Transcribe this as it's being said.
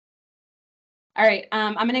All right,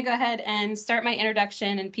 I'm going to go ahead and start my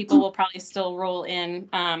introduction, and people will probably still roll in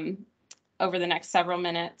over the next several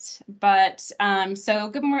minutes. But so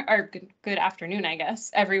good morning or good afternoon, I guess,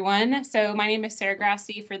 everyone. So my name is Sarah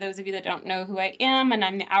Grassi, for those of you that don't know who I am, and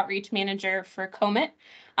I'm the outreach manager for COMIT.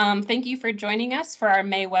 Thank you for joining us for our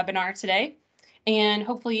May webinar today. And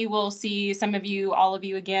hopefully we'll see some of you, all of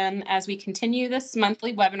you again, as we continue this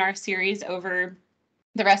monthly webinar series over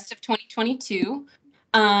the rest of 2022.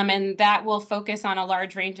 And that will focus on a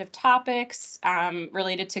large range of topics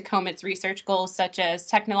related to COMIT's research goals, such as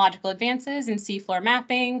technological advances in seafloor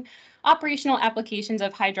mapping, operational applications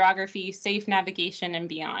of hydrography, safe navigation, and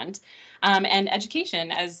beyond, and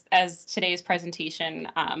education, as today's presentation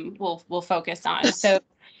will focus on. So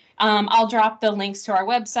I'll drop the links to our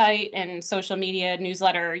website and social media,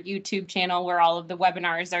 newsletter, YouTube channel, where all of the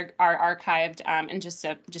webinars are archived in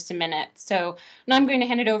just a minute. So now I'm going to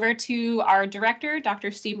hand it over to our director,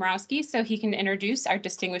 Dr. Steve Morawski, so he can introduce our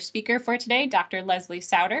distinguished speaker for today, Dr. Leslie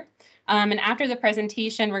Sautter. And after the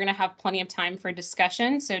presentation, we're going to have plenty of time for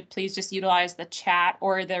discussion. So please just utilize the chat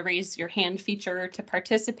or the raise your hand feature to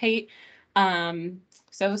participate.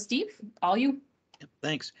 So Steve, all you.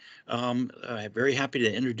 Thanks. I'm very happy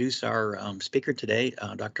to introduce our speaker today,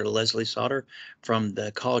 Dr. Leslie Sautter from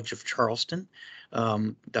the College of Charleston.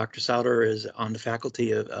 Dr. Sautter is on the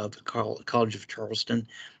faculty of College of Charleston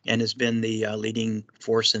and has been the leading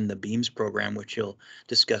force in the BEAMS program, which he'll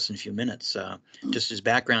discuss in a few minutes. Just as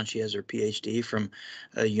background, she has her PhD from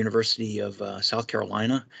University of South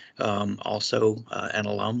Carolina, also an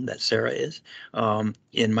alum that Sarah is,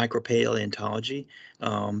 in micropaleontology.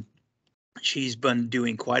 She's been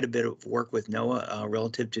doing quite a bit of work with NOAA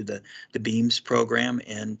relative to the BEAMS program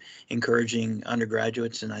and encouraging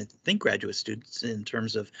undergraduates and I think graduate students in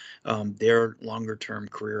terms of their longer term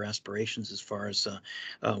career aspirations as far as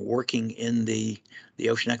working in the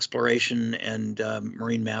ocean exploration and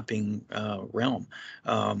marine mapping realm.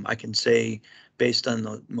 I can say, based on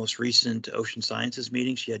the most recent ocean sciences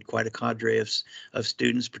meeting, she had quite a cadre of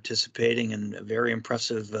students participating and a very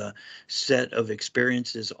impressive set of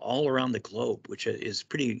experiences all around the globe, which is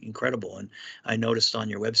pretty incredible. And I noticed on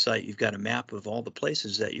your website you've got a map of all the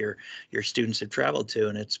places that your students have traveled to,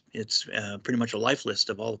 and it's pretty much a life list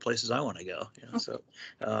of all the places I want to go. You know, so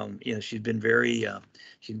you know, she's been very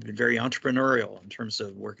entrepreneurial in terms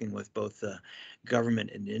of working with both government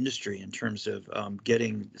and industry in terms of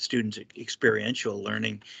getting students experiential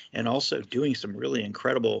learning and also doing some really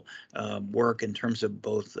incredible work in terms of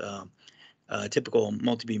both typical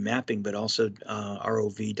multibeam mapping, but also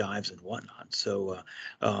ROV dives and whatnot. So,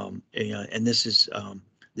 you know, and this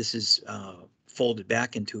is folded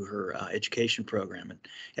back into her education program. And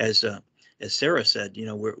as Sarah said, you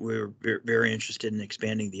know, we're very interested in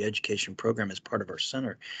expanding the education program as part of our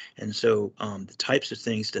center. And so the types of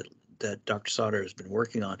things that Dr. Sautter has been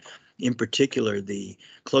working on, in particular, the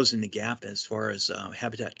closing the gap as far as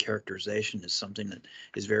habitat characterization is something that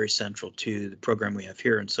is very central to the program we have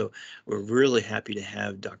here. And so we're really happy to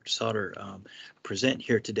have Dr. Sautter present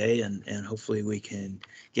here today, and hopefully we can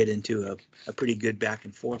get into a pretty good back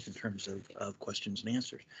and forth in terms of questions and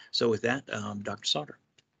answers. So with that, Dr. Sautter.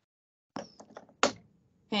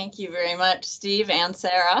 Thank you very much, Steve and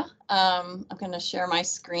Sarah. I'm going to share my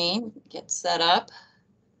screen, get set up,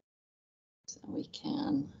 so we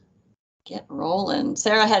can get rolling.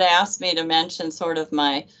 Sarah had asked me to mention sort of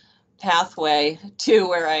my pathway to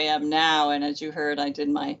where I am now, and as you heard, I did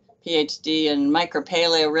my PhD in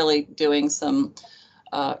micropaleo, really doing some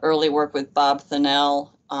early work with Bob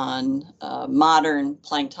Thinnell on modern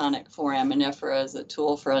planktonic foraminifera as a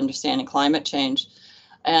tool for understanding climate change.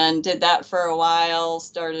 And did that for a while,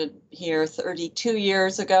 started here 32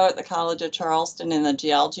 years ago at the College of Charleston in the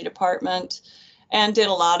geology department, and did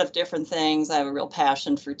a lot of different things. I have a real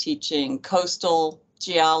passion for teaching coastal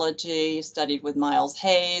geology, studied with Miles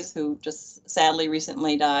Hayes, who just sadly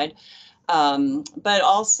recently died, but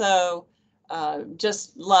also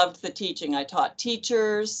just loved the teaching. I taught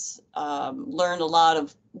teachers, learned a lot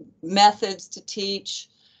of methods to teach.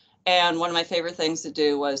 And one of my favorite things to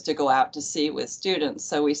do was to go out to sea with students.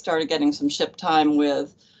 So we started getting some ship time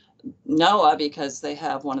with NOAA because they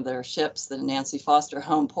have one of their ships, the Nancy Foster,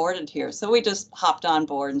 home ported here. So we just hopped on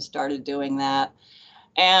board and started doing that.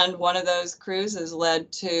 And one of those cruises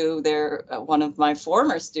led to one of my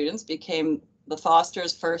former students became the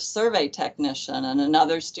Foster's first survey technician, and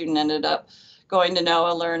another student ended up going to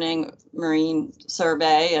NOAA learning marine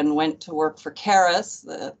survey and went to work for CARIS.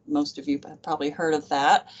 Most of you have probably heard of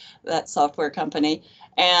that software company.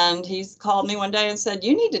 And he's called me one day and said,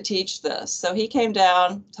 you need to teach this. So he came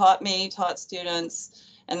down, taught me, taught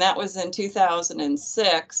students, And that was in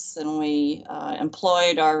 2006, and we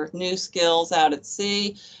employed our new skills out at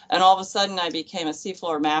sea, and all of a sudden I became a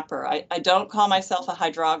seafloor mapper. I don't call myself a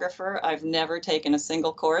hydrographer. I've never taken a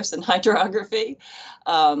single course in hydrography,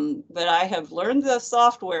 but I have learned the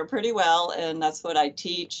software pretty well, and that's what I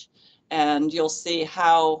teach, and you'll see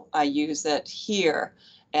how I use it here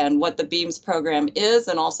and what the BEAMS program is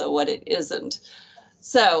and also what it isn't.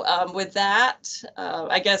 So with that,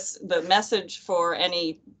 I guess the message for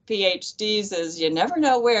any PhDs is you never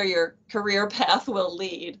know where your career path will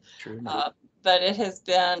lead. True. But it has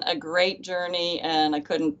been a great journey, and I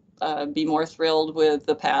couldn't be more thrilled with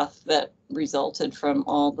the path that resulted from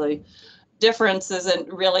all the differences.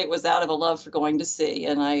 And really, it was out of a love for going to sea,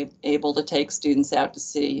 and I'm able to take students out to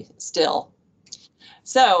sea still.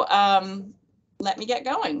 So let me get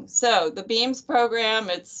going. So the BEAMS program,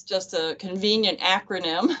 it's just a convenient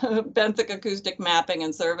acronym, BEnthic Acoustic Mapping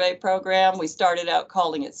and Survey Program. We started out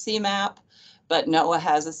calling it CMAP, but NOAA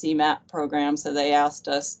has a CMAP program, so they asked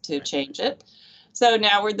us to change it. So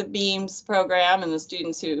now we're the BEAMS program, and the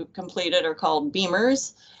students who complete it are called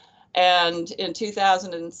Beamers. And in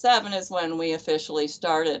 2007 is when we officially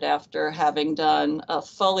started, after having done a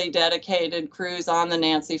fully dedicated cruise on the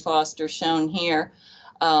Nancy Foster shown here.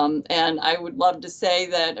 And I would love to say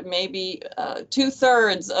that maybe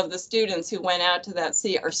 2/3 of the students who went out to that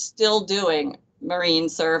sea are still doing marine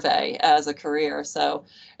survey as a career. So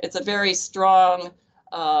it's a very strong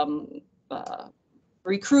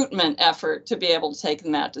recruitment effort to be able to take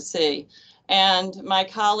them out to sea. And my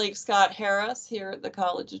colleague Scott Harris here at the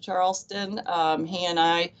College of Charleston, he and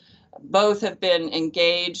I both have been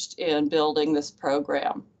engaged in building this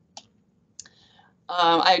program.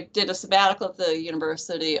 I did a sabbatical at the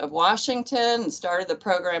University of Washington and started the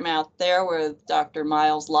program out there with Dr.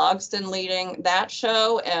 Miles Logston leading that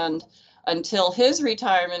show. And until his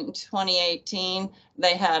retirement in 2018,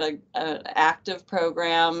 they had an active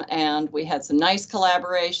program, and we had some nice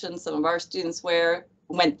collaborations. Some of our students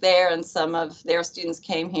went there, and some of their students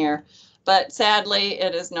came here. But sadly,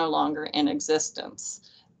 it is no longer in existence.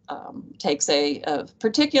 Takes a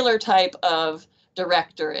particular type of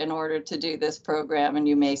director in order to do this program, and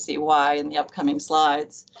you may see why in the upcoming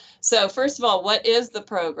slides. So first of all, what is the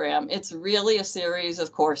program? It's really a series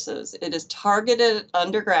of courses. It is targeted at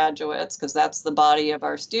undergraduates, because that's the body of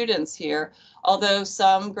our students here, although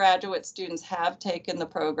some graduate students have taken the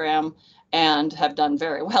program and have done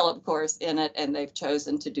very well, of course, in it, and they've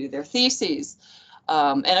chosen to do their theses.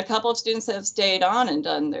 And a couple of students have stayed on and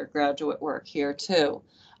done their graduate work here too.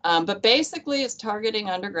 But basically, it's targeting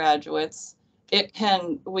undergraduates.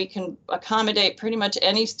 We can accommodate pretty much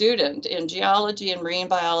any student in geology and marine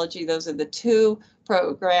biology. Those are the two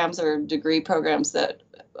programs or degree programs that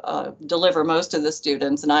deliver most of the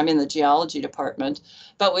students, and I'm in the geology department.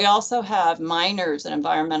 But we also have minors in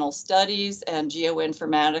environmental studies, and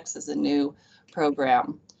geoinformatics is a new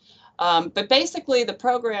program. But basically, the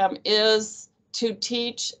program is to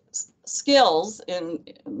teach skills in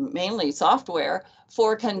mainly software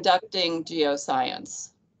for conducting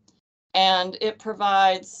geoscience. And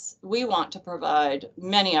we want to provide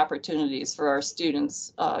many opportunities for our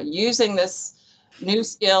students using this new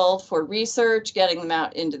skill for research, getting them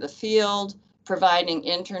out into the field, providing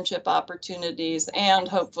internship opportunities, and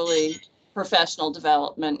hopefully professional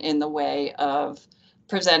development in the way of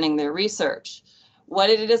presenting their research. What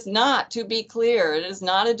it is not, to be clear, it is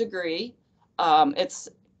not a degree. It's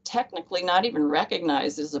technically not even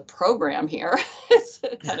recognized as a program here. It's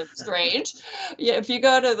kind of strange. Yeah, if you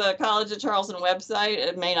go to the College of Charleston website,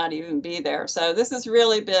 it may not even be there. So this has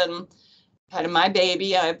really been kind of my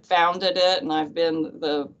baby. I've founded it, and I've been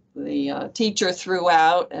the teacher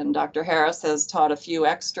throughout, and Dr. Harris has taught a few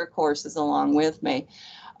extra courses along with me.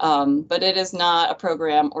 But it is not a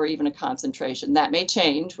program or even a concentration. That may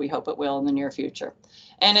change. We hope it will in the near future.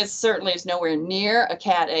 And it certainly is nowhere near a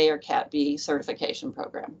Cat A or Cat B certification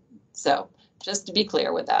program. So just to be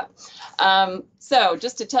clear with that. So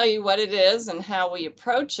just to tell you what it is and how we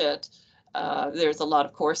approach it, there's a lot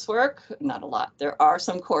of coursework, not a lot. There are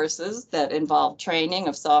some courses that involve training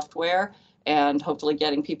of software and hopefully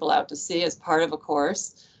getting people out to sea as part of a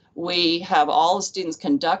course. We have all the students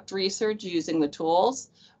conduct research using the tools.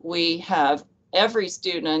 We have every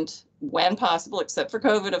student, when possible, except for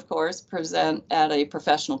COVID, of course, present at a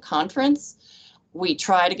professional conference. We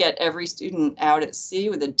try to get every student out at sea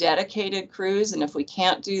with a dedicated cruise, and if we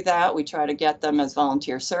can't do that, we try to get them as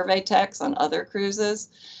volunteer survey techs on other cruises.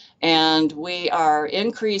 And we are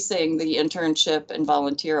increasing the internship and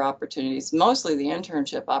volunteer opportunities, mostly the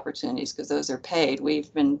internship opportunities, because those are paid.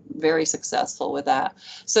 We've been very successful with that.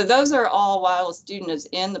 So those are all while a student is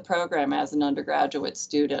in the program as an undergraduate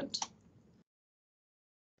student.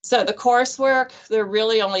 So the coursework, there are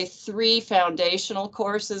really only 3 foundational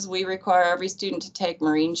courses we require every student to take: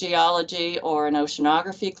 marine geology or an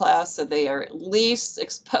oceanography class, so they are at least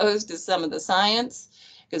exposed to some of the science,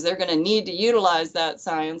 because they're going to need to utilize that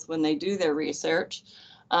science when they do their research.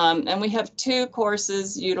 And we have 2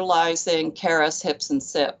 courses utilizing CARIS, HIPS, and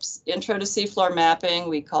SIPs. Intro to Seafloor Mapping,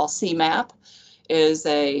 we call CMAP, is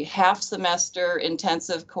a half-semester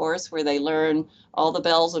intensive course where they learn all the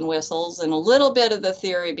bells and whistles and a little bit of the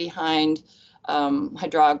theory behind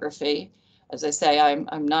hydrography. As I say,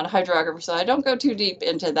 I'm not a hydrographer, so I don't go too deep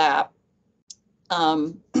into that.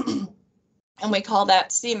 And we call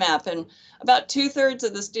that CMAP. And about 2/3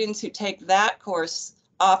 of the students who take that course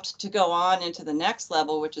opt to go on into the next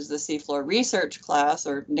level, which is the seafloor research class,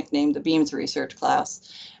 or nicknamed the Beams research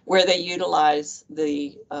class, where they utilize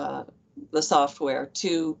the software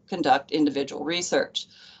to conduct individual research.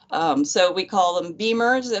 So we call them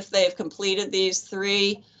Beamers if they've completed these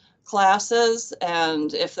 3 classes,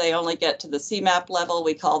 and if they only get to the CMAP level,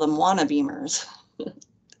 we call them wanna Beamers.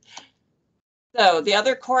 So the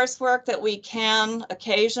other coursework that we can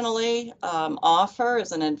occasionally offer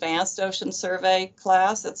is an advanced ocean survey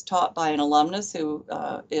class that's taught by an alumnus who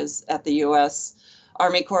is at the U.S.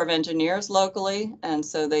 Army Corps of Engineers locally, and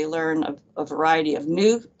so they learn a variety of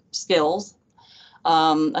new skills.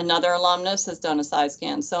 Another alumnus has done a side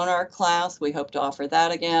scan sonar class. We hope to offer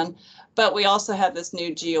that again. But we also have this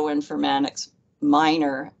new geoinformatics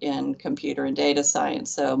minor in computer and data science.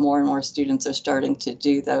 So more and more students are starting to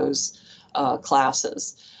do those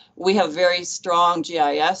classes. We have a very strong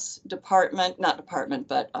GIS department, not department,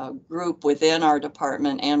 but a group within our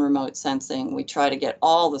department, and remote sensing. We try to get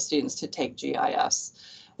all the students to take GIS.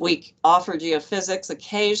 We offer geophysics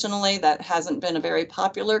occasionally. That hasn't been a very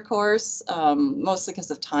popular course, mostly because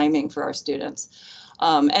of timing for our students.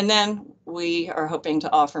 And then we are hoping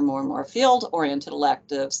to offer more and more field-oriented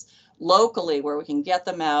electives locally, where we can get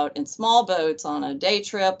them out in small boats on a day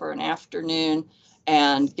trip or an afternoon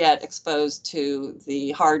and get exposed to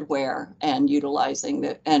the hardware and utilizing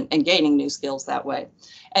and gaining new skills that way.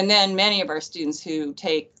 And then many of our students who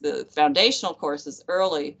take the foundational courses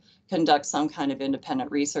early conduct some kind of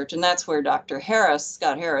independent research, and that's where Dr. Harris,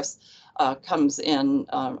 Scott Harris, comes in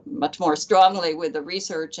much more strongly with the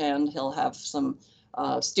research, and he'll have some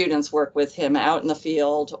students work with him out in the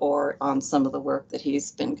field or on some of the work that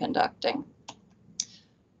he's been conducting.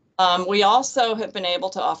 We also have been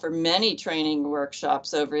able to offer many training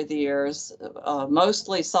workshops over the years,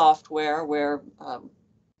 mostly software, where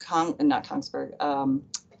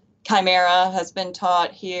Chimera has been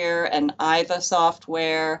taught here, and IVA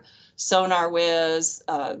software, SonarWiz,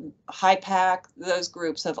 HiPAC. Those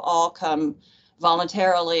groups have all come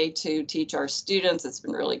voluntarily to teach our students. It's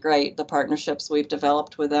been really great, the partnerships we've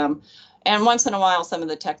developed with them. And once in a while, some of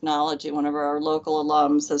the technology. One of our local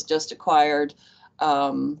alums has just acquired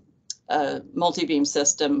a multibeam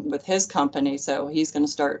system with his company, so he's going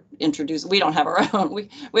to start introducing. We don't have our own. We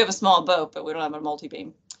have a small boat, but we don't have a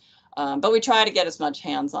multibeam. But we try to get as much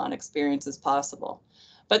hands-on experience as possible.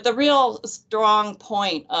 But the real strong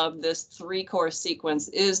point of this 3-course sequence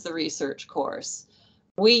is the research course.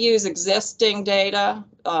 We use existing data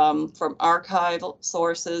from archival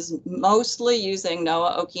sources, mostly using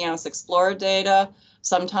NOAA Oceanus Explorer data,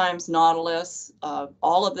 sometimes Nautilus.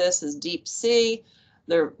 All of this is deep sea.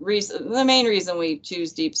 The main reason we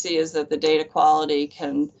choose deep sea is that the data quality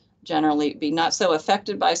can generally be not so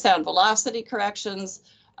affected by sound velocity corrections.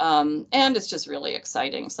 And it's just really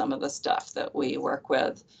exciting, some of the stuff that we work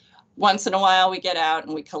with. Once in a while, we get out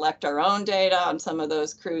and we collect our own data on some of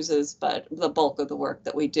those cruises, but the bulk of the work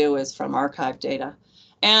that we do is from archive data.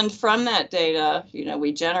 And from that data,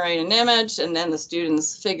 we generate an image, and then the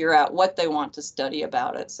students figure out what they want to study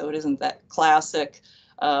about it. So it isn't that classic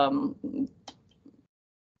type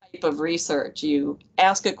of research. You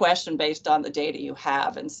ask a question based on the data you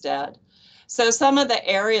have instead. So some of the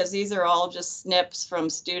areas, these are all just snips from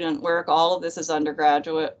student work. All of this is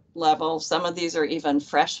undergraduate level. Some of these are even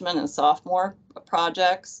freshman and sophomore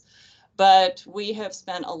projects. But we have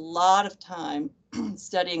spent a lot of time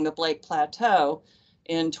studying the Blake Plateau.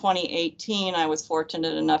 In 2018, I was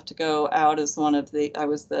fortunate enough to go out as I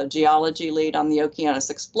was the geology lead on the Oceanus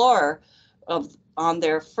Explorer on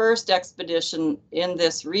their first expedition in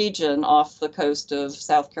this region off the coast of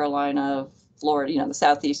South Carolina, Florida, the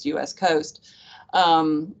southeast U.S. coast.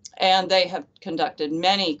 And they have conducted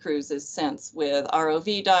many cruises since with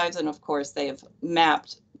ROV dives. And of course, they have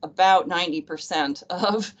mapped about 90%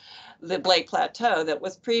 of the Blake Plateau that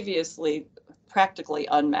was previously practically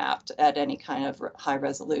unmapped at any kind of high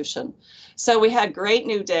resolution. So we had great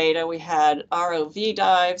new data. We had ROV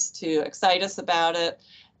dives to excite us about it.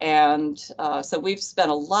 And so we've spent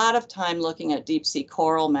a lot of time looking at deep sea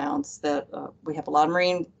coral mounts that we have a lot of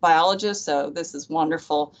marine biologists, so this is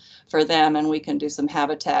wonderful for them, and we can do some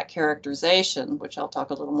habitat characterization, which I'll talk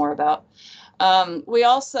a little more about. We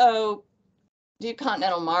also do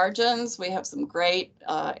continental margins. We have some great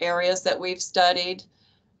areas that we've studied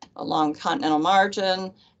along continental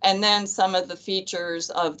margin, and then some of the features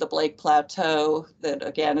of the Blake Plateau that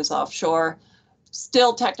again is offshore.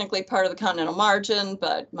 Still technically part of the continental margin,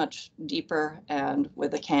 but much deeper and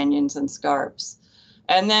with the canyons and scarps.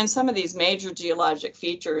 And then some of these major geologic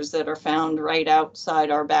features that are found right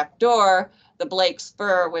outside our back door, the Blake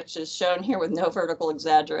Spur, which is shown here with no vertical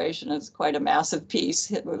exaggeration, is quite a massive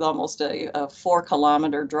piece with almost a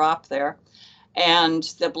 4-kilometer drop there. And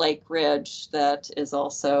the Blake Ridge that is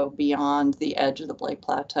also beyond the edge of the Blake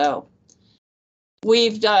Plateau.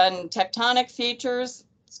 We've done tectonic features.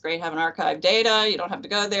 It's great having archived data. You don't have to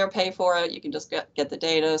go there, pay for it. You can just get the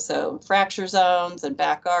data. So fracture zones and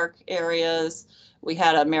back arc areas. We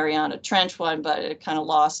had a Mariana Trench one, but it kind of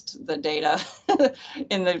lost the data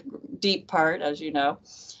in the deep part, as you know.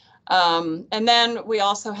 And then we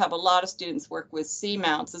also have a lot of students work with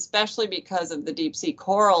seamounts, especially because of the deep sea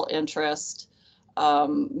coral interest.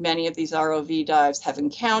 Many of these ROV dives have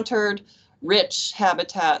encountered rich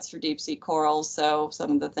habitats for deep sea corals. So some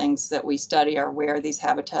of the things that we study are where these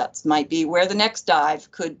habitats might be, where the next dive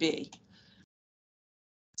could be.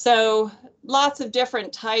 So lots of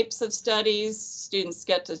different types of studies. Students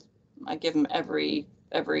get to, I give them every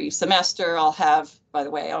semester. I'll have, by the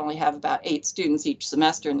way, I only have about 8 students each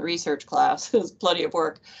semester in the research class. It's plenty of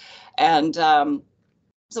work. And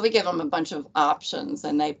so we give them a bunch of options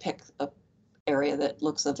and they pick a area that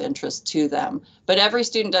looks of interest to them. But every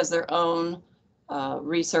student does their own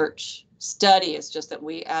research study. It's just that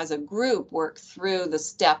we as a group work through the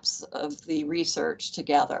steps of the research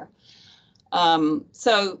together.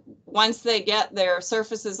 So once they get their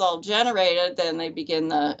surfaces all generated, then they begin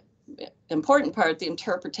the important part, the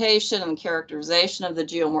interpretation and characterization of the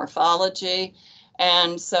geomorphology.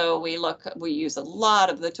 And so we use a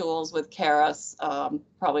lot of the tools with CARIS,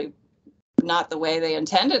 probably not the way they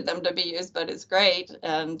intended them to be used, but it's great.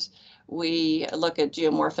 And we look at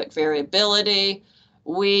geomorphic variability.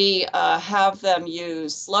 We have them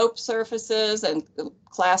use slope surfaces and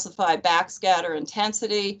classify backscatter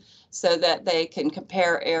intensity so that they can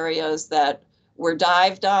compare areas that were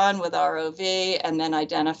dived on with ROV and then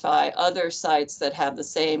identify other sites that have the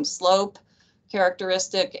same slope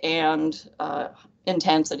characteristic and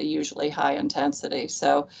intensity, usually high intensity.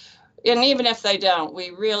 So, and even if they don't, we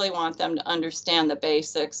really want them to understand the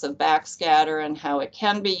basics of backscatter and how it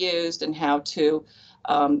can be used and how to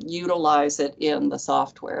utilize it in the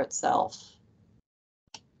software itself.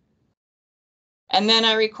 And then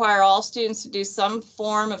I require all students to do some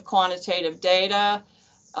form of quantitative data.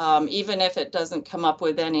 Even if it doesn't come up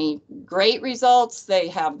with any great results, they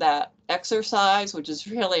have that exercise, which is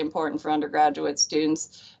really important for undergraduate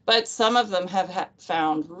students. But some of them have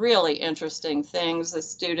found really interesting things. A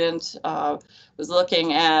student was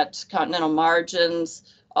looking at continental margins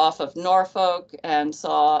off of Norfolk and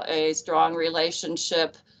saw a strong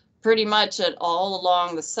relationship pretty much at all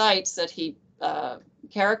along the sites that he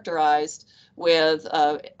characterized with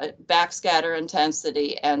backscatter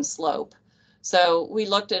intensity and slope. So we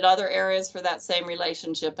looked at other areas for that same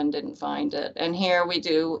relationship and didn't find it. And here we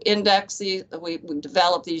do indexes. We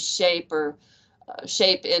develop these shape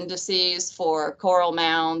indices for coral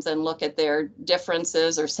mounds and look at their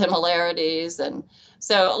differences or similarities. And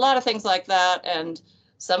so a lot of things like that. And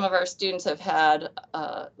some of our students have had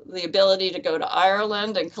the ability to go to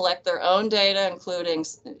Ireland and collect their own data, including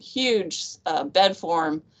huge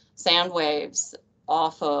bedform sand waves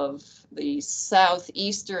off of the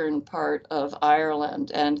southeastern part of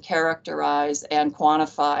Ireland and characterize and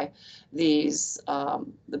quantify these,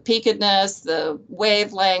 the peakedness, the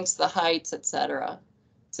wavelengths, the heights, etc.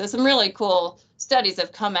 So some really cool studies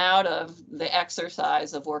have come out of the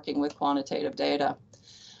exercise of working with quantitative data.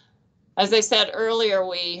 As I said earlier,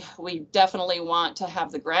 we definitely want to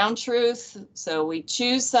have the ground truth. So we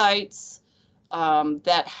choose sites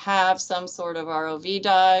that have some sort of ROV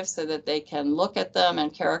dive so that they can look at them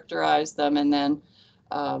and characterize them and then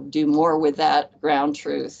do more with that ground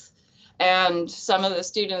truth. And some of the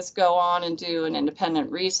students go on and do an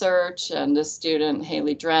independent research, and this student,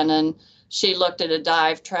 Haley Drennan, she looked at a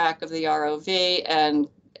dive track of the ROV and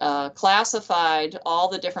classified all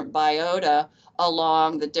the different biota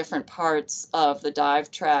along the different parts of the dive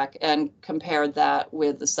track and compared that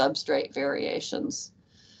with the substrate variations.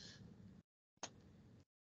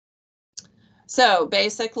 So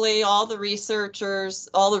basically all the research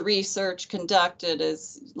conducted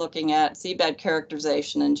is looking at seabed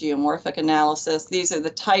characterization and geomorphic analysis. These are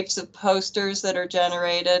the types of posters that are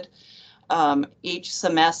generated each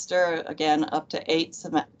semester, again, up to 8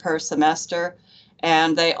 per semester.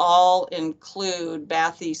 And they all include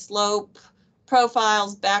bathy slope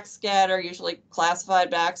profiles, backscatter, usually classified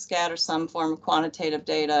backscatter, some form of quantitative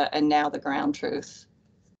data, and now the ground truth.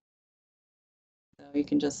 So you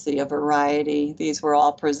can just see a variety. These were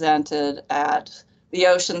all presented at the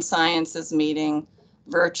Ocean Sciences meeting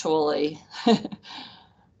virtually,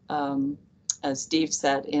 as Steve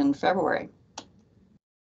said, in February.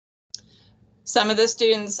 Some of the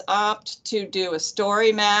students opt to do a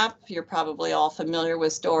story map. You're probably all familiar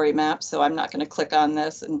with story maps, so I'm not going to click on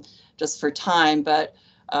this and just for time, but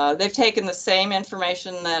they've taken the same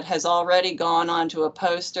information that has already gone onto a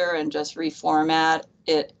poster and just reformat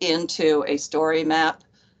it into a story map.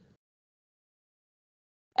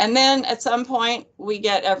 And then at some point, we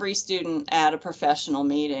get every student at a professional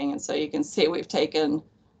meeting. And so you can see we've taken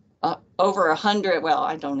over 100, well,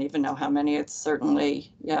 I don't even know how many, it's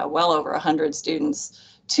certainly, yeah, well over 100 students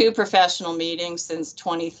to professional meetings since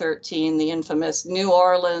 2013, the infamous New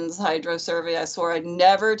Orleans Hydro Survey. I swore I'd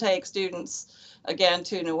never take students again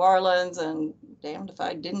to New Orleans, and damned if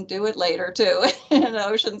I didn't do it later too in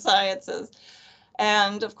ocean sciences.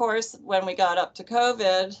 And of course, when we got up to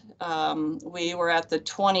COVID, we were at the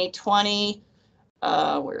 2020,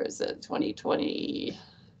 where is it, 2020,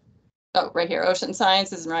 oh, right here, Ocean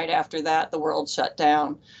Sciences, and right after that, the world shut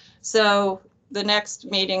down. So the next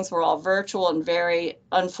meetings were all virtual and very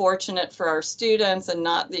unfortunate for our students and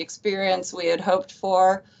not the experience we had hoped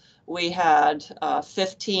for. We had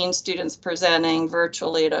 15 students presenting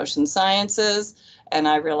virtually at Ocean Sciences, and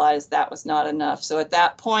I realized that was not enough. So at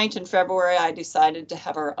that point in February, I decided to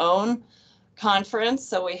have our own conference.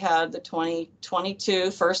 So we had the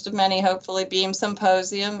 2022, first of many, hopefully, BEam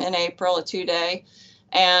Symposium in April, a 2-day.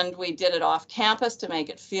 And we did it off campus to make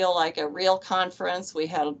it feel like a real conference. We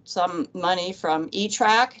had some money from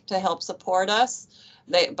eTrack to help support us.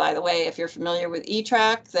 By the way, if you're familiar with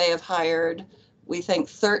eTrack, they have hired, we think,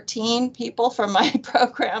 13 people from my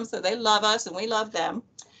program. So they love us and we love them.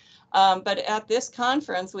 But at this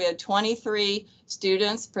conference, we had 23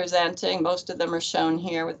 students presenting. Most of them are shown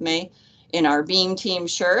here with me in our BEam team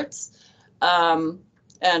shirts, and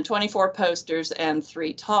 24 posters and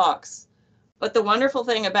 3 talks. But the wonderful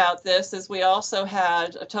thing about this is we also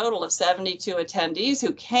had a total of 72 attendees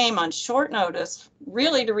who came on short notice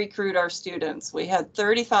really to recruit our students. We had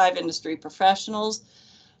 35 industry professionals,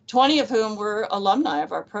 20 of whom were alumni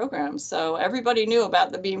of our program. So everybody knew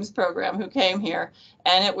about the BEAMS program who came here,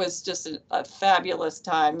 and it was just a fabulous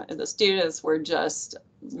time. The students were just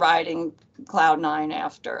riding cloud 9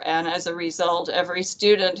 after. And as a result, every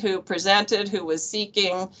student who presented, who was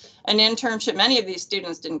seeking an internship, many of these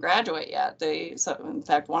students didn't graduate yet. So in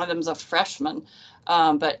fact, one of them is a freshman,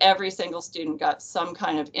 but every single student got some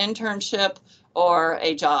kind of internship or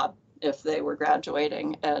a job if they were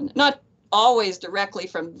graduating, and not always directly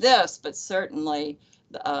from this, but certainly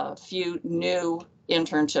a few new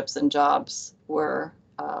internships and jobs were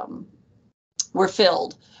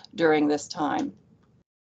filled during this time.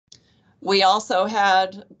 We also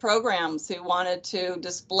had programs who wanted to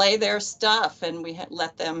display their stuff, and we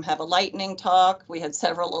let them have a lightning talk. We had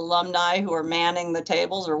several alumni who were manning the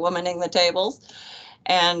tables or womaning the tables,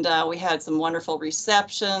 and we had some wonderful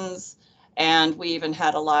receptions. And we even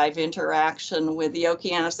had a live interaction with the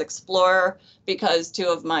Okeanos Explorer because 2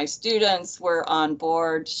 of my students were on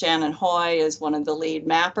board. Shannon Hoy is one of the lead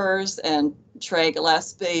mappers, and Trey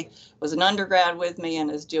Gillespie was an undergrad with me and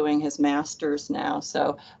is doing his master's now.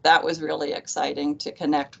 So that was really exciting to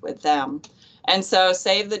connect with them. And so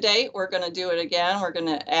save the date, we're going to do it again. We're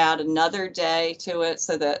going to add another day to it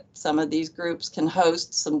so that some of these groups can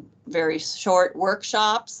host some very short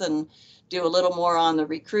workshops and do a little more on the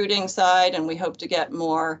recruiting side, and we hope to get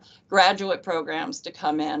more graduate programs to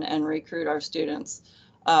come in and recruit our students.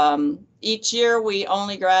 Each year we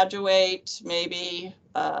only graduate maybe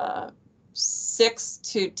 6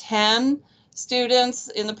 to 10 students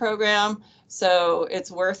in the program, so it's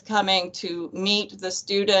worth coming to meet the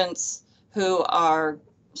students who are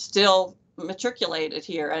still matriculated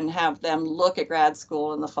here and have them look at grad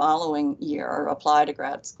school in the following year or apply to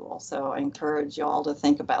grad school. So I encourage you all to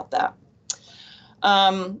think about that.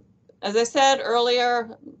 As I said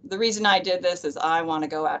earlier, the reason I did this is I want to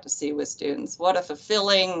go out to sea with students. What a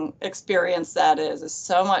fulfilling experience that is. It's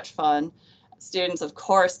so much fun. Students, of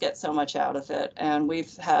course, get so much out of it. And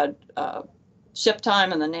we've had ship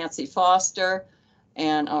time in the Nancy Foster,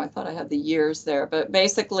 And oh, I thought I had the years there, but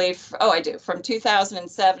basically, oh, I do. From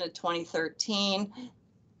 2007 to 2013,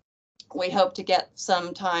 we hope to get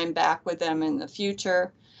some time back with them in the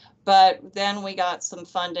future. But then we got some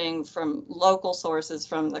funding from local sources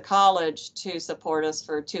from the college to support us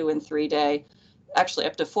for 2 and 3 day, actually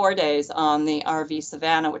up to 4 days on the RV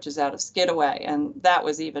Savannah, which is out of Skidaway. And that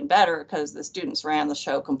was even better because the students ran the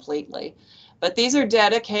show completely. But these are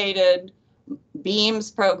dedicated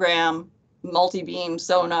beams program, multi-beam,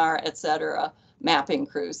 sonar, etc., mapping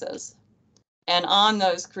cruises. And on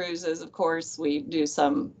those cruises, of course, we do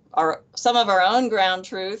some of our own ground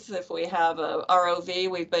truth. If we have a ROV,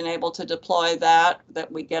 we've been able to deploy that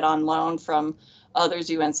we get on loan from others,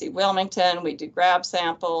 UNC Wilmington. We do grab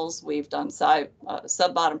samples. We've done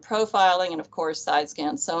sub-bottom profiling, and of course, side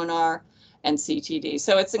scan sonar and CTD.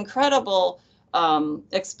 So it's incredible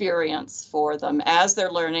experience for them as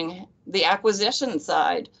they're learning the acquisition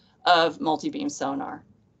side of multi-beam sonar.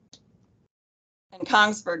 And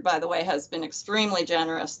Kongsberg, by the way, has been extremely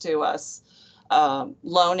generous to us,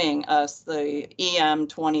 loaning us the EM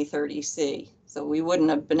 2030C. So we wouldn't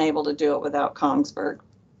have been able to do it without Kongsberg.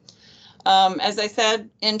 As I said,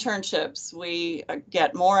 internships, we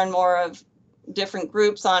get more and more of different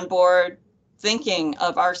groups on board, thinking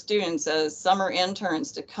of our students as summer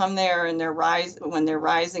interns to come there and when they're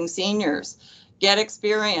rising seniors, get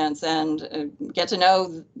experience and get to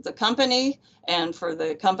know the company, and for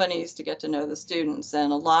the companies to get to know the students.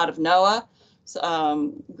 And a lot of NOAA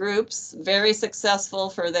groups, very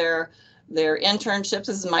successful for their internships.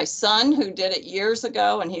 This is my son who did it years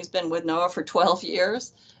ago, and he's been with NOAA for 12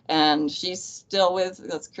 years. And she's still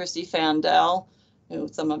that's Christy Fandel, who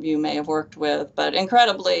some of you may have worked with, but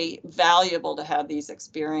incredibly valuable to have these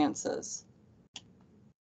experiences.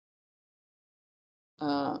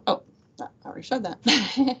 Oh, I already showed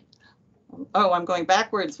that. Oh, I'm going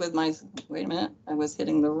backwards with my, wait a minute, I was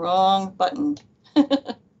hitting the wrong button.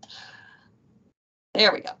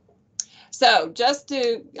 There we go. So just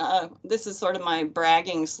to, this is sort of my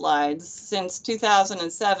bragging slides. Since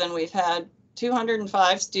 2007, we've had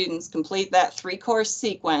 205 students complete that 3-course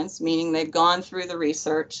sequence, meaning they've gone through the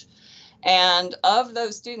research. And of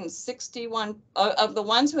those students, 61 of the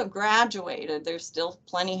ones who have graduated, there's still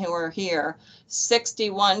plenty who are here,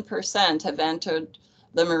 61% have entered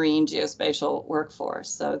the marine geospatial workforce.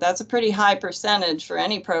 So that's a pretty high percentage for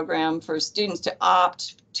any program for students to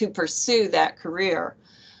opt to pursue that career.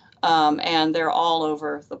 And they're all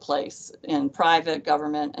over the place in private,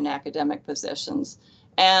 government, and academic positions.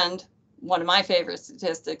 And one of my favorite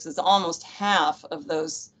statistics is almost half of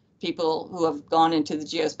those people who have gone into the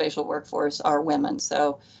geospatial workforce are women.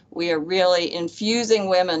 So we are really infusing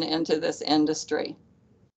women into this industry.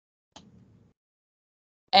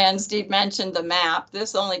 And Steve mentioned the map.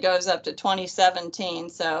 This only goes up to 2017,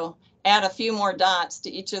 so add a few more dots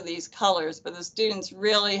to each of these colors, but the students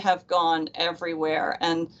really have gone everywhere.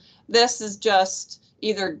 And this is just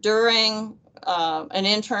either during an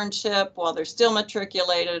internship while they're still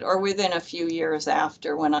matriculated or within a few years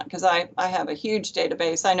after, because I have a huge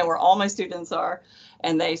database. I know where all my students are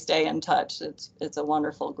and they stay in touch. It's a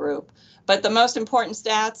wonderful group. But the most important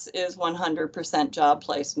stats is 100% job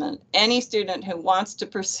placement. Any student who wants to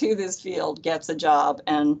pursue this field gets a job.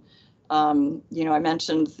 And, you know, I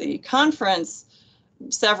mentioned the conference.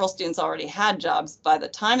 Several students already had jobs by the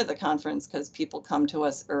time of the conference because people come to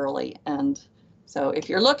us early. And so if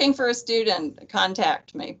you're looking for a student,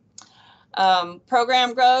 contact me.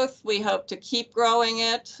 Program growth, we hope to keep growing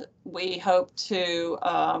it. We hope to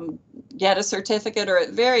get a certificate, or at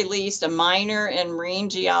very least a minor in marine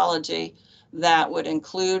geology that would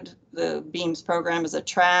include the BEAMS program as a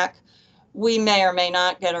track. We may or may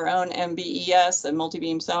not get our own MBES, a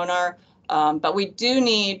multi-beam sonar, but we do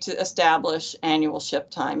need to establish annual ship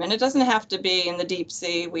time. And it doesn't have to be in the deep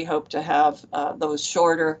sea. We hope to have those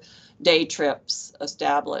shorter day trips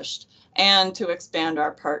established and to expand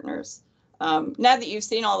our partners. Now that you've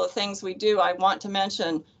seen all the things we do, I want to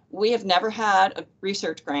mention we have never had a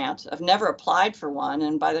research grant. I've never applied for one.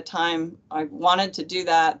 And by the time I wanted to do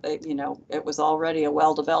that, you know, it was already a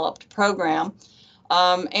well-developed program.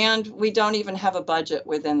 And we don't even have a budget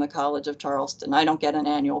within the College of Charleston. I don't get an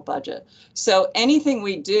annual budget. So anything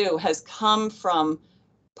we do has come from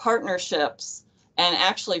partnerships, and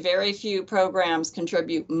actually very few programs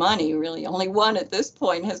contribute money. Really, only one at this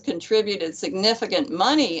point has contributed significant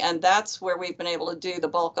money, and that's where we've been able to do the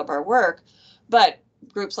bulk of our work. But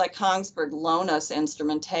groups like Kongsberg loan us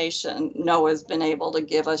instrumentation. NOAA's been able to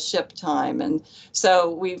give us ship time. And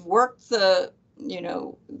so we've worked the, you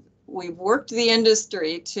know, we've worked the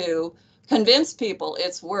industry to convince people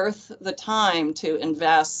it's worth the time to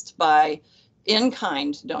invest by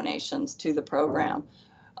in-kind donations to the program.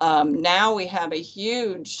 Now we have a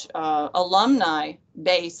huge alumni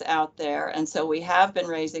base out there, and so we have been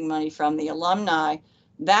raising money from the alumni.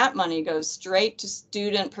 That money goes straight to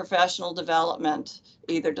student professional development,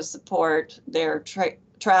 either to support their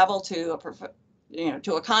travel to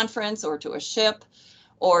to a conference or to a ship,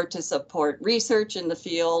 or to support research in the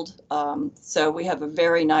field. So we have a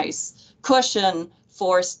very nice cushion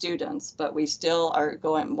for students, but we still are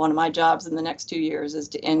going, one of my jobs in the next 2 years is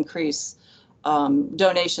to increase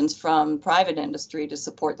donations from private industry to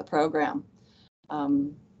support the program.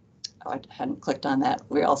 I hadn't clicked on that.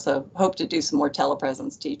 We also hope to do some more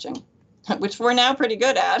telepresence teaching, which we're now pretty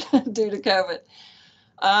good at due to COVID.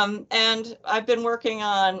 And I've been working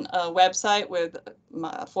on a website with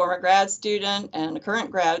my former grad student and a current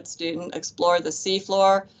grad student, Explore the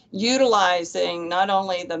Seafloor, utilizing not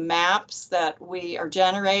only the maps that we are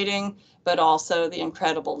generating, but also the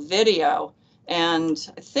incredible video. And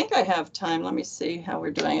I think I have time. Let me see how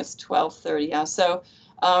we're doing. It's 12:30. Yeah. So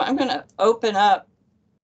I'm going to open up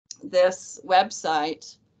this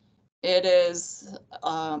website. It is,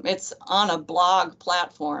 it's on a blog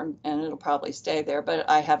platform and it'll probably stay there, but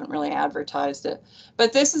I haven't really advertised it.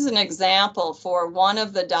 But this is an example for one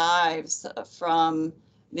of the dives from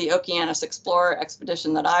the Okeanos Explorer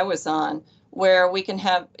expedition that I was on, where we can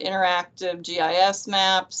have interactive GIS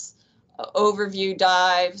maps, overview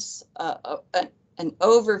dives, an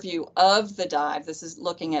overview of the dive. This is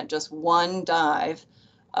looking at just one dive.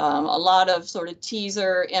 A lot of sort of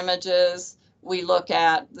teaser images. We look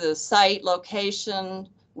at the site location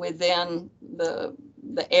within the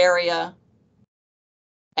area,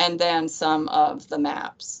 and then some of the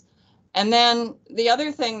maps. And then the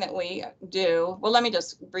other thing that we do, well, let me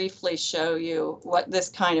just briefly show you what this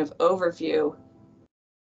kind of overview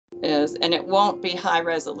is, and it won't be high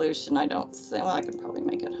resolution, I don't think. Well, I could probably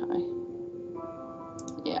make it high.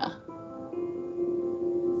 Yeah.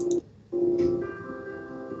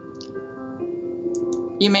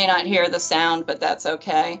 You may not hear the sound, but that's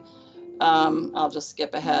okay. I'll just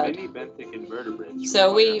skip ahead. Many benthic invertebrates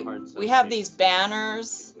So we have these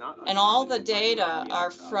banners, and all the data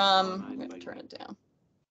are from, I'm going to turn it down.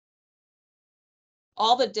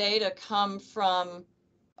 All the data come from,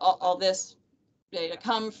 all this data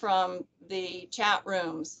come from the chat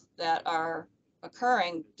rooms that are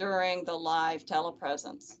occurring during the live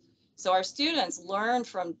telepresence. So our students learn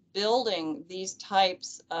from building these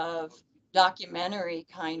types of documentary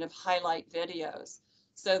kind of highlight videos.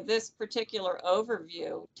 So this particular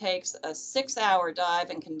overview takes a 6-hour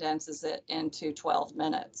dive and condenses it into 12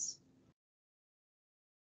 minutes.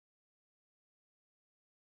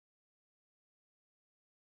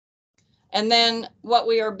 And then what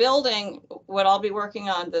we are building, what I'll be working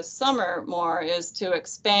on this summer more, is to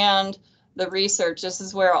expand the research. This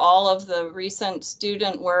is where all of the recent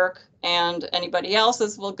student work and anybody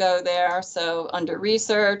else's will go there. So under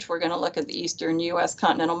research, we're going to look at the eastern US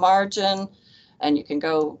continental margin, and you can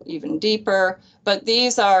go even deeper. But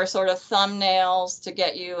these are sort of thumbnails to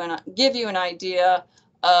get you and give you an idea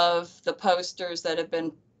of the posters that have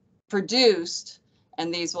been produced.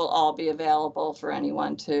 And these will all be available for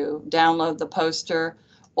anyone to download the poster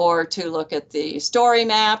or to look at the story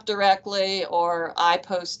map directly, or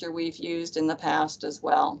iPoster we've used in the past as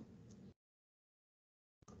well.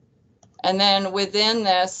 And then within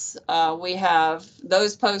this, we have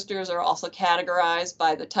those posters are also categorized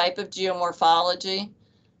by the type of geomorphology.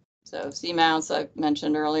 So seamounts, I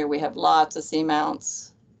mentioned earlier, we have lots of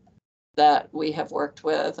seamounts that we have worked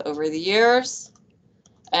with over the years.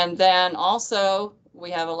 And then also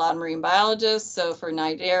we have a lot of marine biologists. So for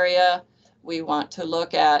night area, we want to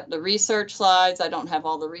look at the research slides. I don't have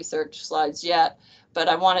all the research slides yet, but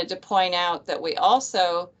I wanted to point out that we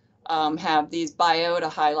also have these biota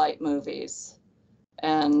highlight movies.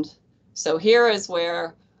 And so here is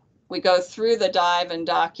where we go through the dive and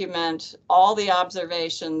document all the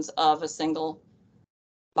observations of a single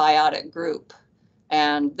biotic group.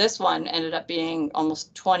 And this one ended up being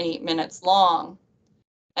almost 20 minutes long.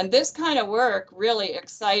 And this kind of work really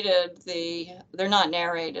excited they're not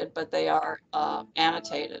narrated, but they are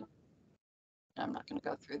annotated. I'm not going to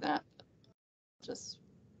go through that, just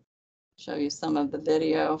show you some of the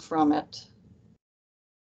video from it.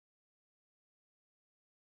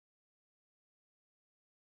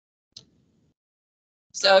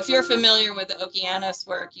 So if you're familiar with the Okeanos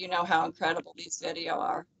work, you know how incredible these videos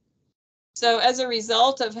are. So as a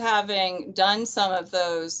result of having done some of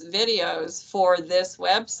those videos for this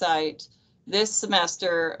website, this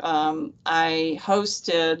semester I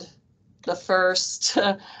hosted the first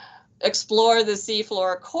Explore the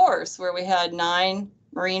Seafloor course, where we had 9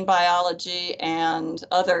 marine biology and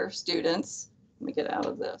other students let me get out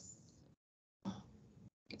of this. I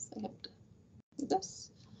guess I have to do this.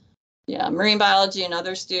 Yeah, marine biology and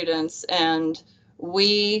other students, and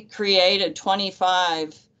we created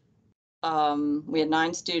 25, we had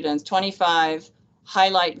 9 students, 25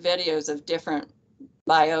 highlight videos of different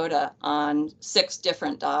biota on 6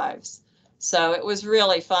 different dives. So it was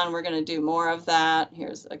really fun. We're going to do more of that.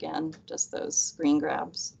 Here's again, just those screen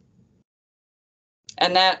grabs.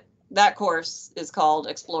 And that course is called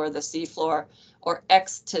Explore the Seafloor, or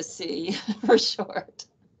X to C for short.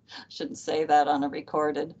 Shouldn't say that on a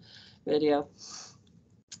recorded video.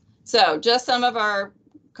 So just some of our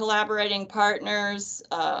collaborating partners.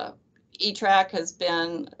 eTrack has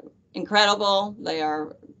been incredible. They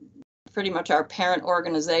are pretty much our parent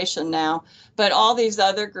organization now, but all these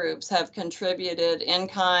other groups have contributed in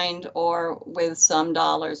kind or with some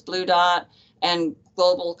dollars. Blue Dot and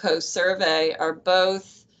Global Coast Survey are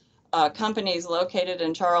both companies located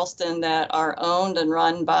in Charleston that are owned and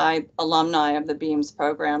run by alumni of the BEAMS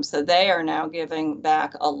program. So they are now giving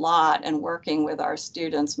back a lot and working with our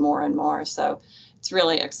students more and more. So it's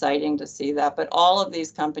really exciting to see that. But all of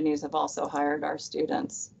these companies have also hired our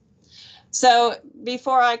students. So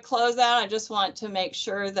before I close out, I just want to make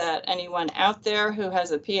sure that anyone out there who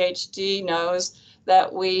has a PhD knows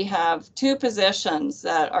that we have 2 positions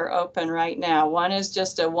that are open right now. One is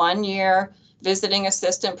just a 1-year visiting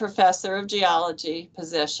assistant professor of geology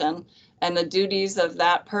position, and the duties of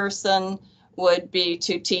that person would be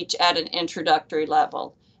to teach at an introductory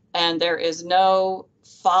level. And there is no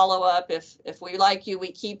follow-up. If we like you,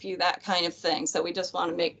 we keep you, that kind of thing. So we just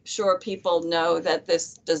want to make sure people know that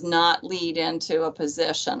this does not lead into a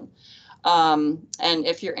position. And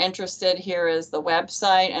if you're interested, here is the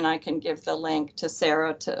website, and I can give the link to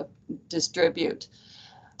Sarah to distribute.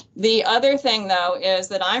 The other thing, though, is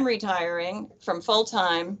that I'm retiring from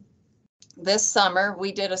full-time this summer.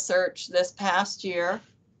 We did a search this past year,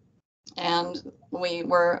 and we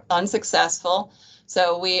were unsuccessful.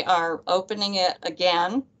 So we are opening it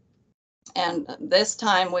again. And this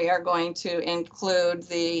time we are going to include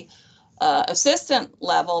the assistant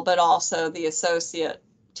level, but also the associate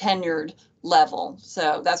tenured level.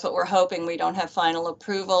 So that's what we're hoping. We don't have final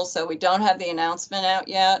approval, so we don't have the announcement out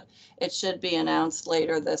yet. It should be announced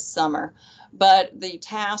later this summer. But the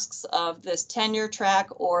tasks of this tenure track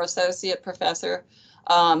or associate professor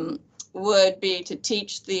would be to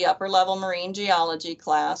teach the upper level marine geology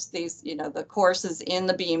class, these, the courses in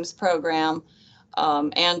the BEAMS program,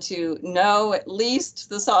 and to know at least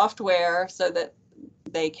the software so that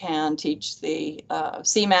they can teach the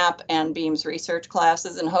CMAP and BEAMS research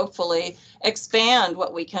classes and hopefully expand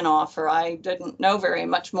what we can offer. I didn't know very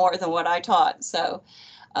much more than what I taught. So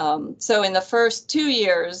in the first 2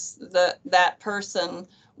 years, that person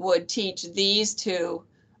would teach these 2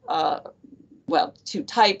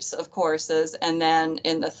 types of courses, and then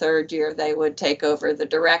in the 3rd year they would take over the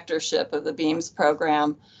directorship of the BEAMS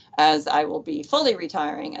program, as I will be fully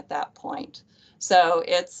retiring at that point. So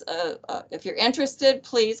it's if you're interested,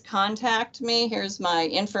 please contact me. Here's my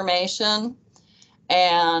information,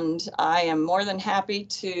 and I am more than happy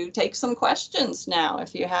to take some questions now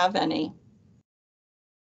if you have any.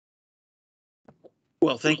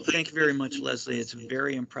 Well, thank you very much, Leslie. It's a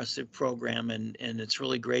very impressive program, and it's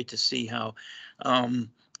really great to see how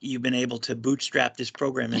you've been able to bootstrap this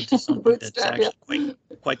program into something that's actually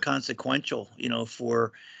quite consequential,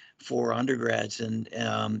 for undergrads. And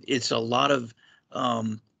it's a lot of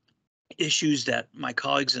issues that my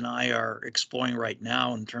colleagues and I are exploring right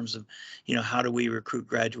now in terms of, how do we recruit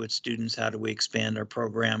graduate students? How do we expand our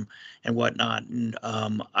program and whatnot? And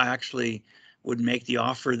I actually would make the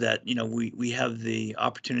offer that, we have the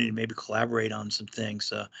opportunity to maybe collaborate on some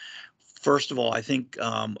things. First of all, I think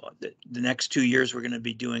the next 2 years we're going to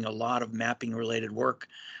be doing a lot of mapping related work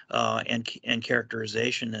and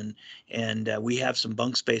characterization, and we have some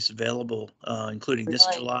bunk space available, including this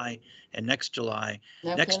July and next July.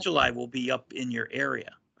 Okay. Next July we'll be up in your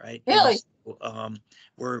area, right? Really? So,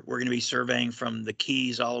 we're going to be surveying from the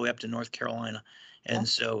Keys all the way up to North Carolina, and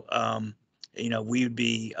so we would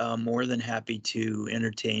be more than happy to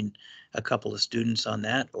entertain a couple of students on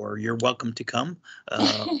that, or you're welcome to come.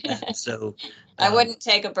 So I wouldn't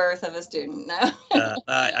take a berth of a student, no.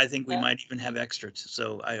 I think we might even have extras,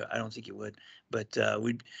 so I don't think it would. But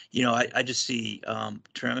I just see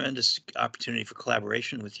tremendous opportunity for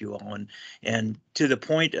collaboration with you all, and to the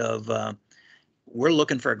point of we're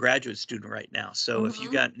looking for a graduate student right now. So if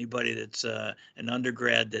you got anybody that's an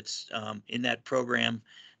undergrad that's in that program,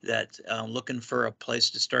 that looking for a place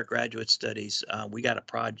to start graduate studies, we got a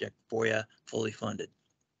project for you, fully funded.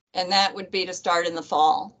 And that would be to start in the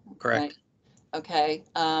fall. Correct. Right? Okay.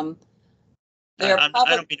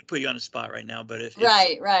 I don't mean to put you on the spot right now, but if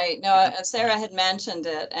right. No, Sarah had mentioned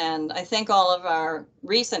it, and I think all of our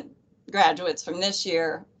recent graduates from this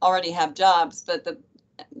year already have jobs, but the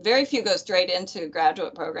very few go straight into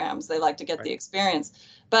graduate programs. They like to get the experience,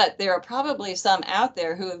 but there are probably some out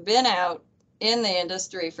there who have been out in the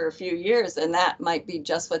industry for a few years, and that might be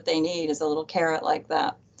just what they need, is a little carrot like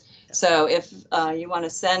that. Yeah. So if you want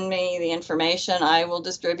to send me the information, I will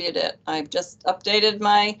distribute it. I've just updated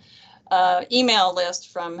my email list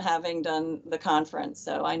from having done the conference,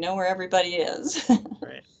 so I know where everybody is.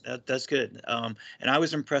 Right, that's good. And I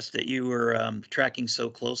was impressed that you were tracking so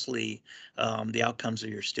closely the outcomes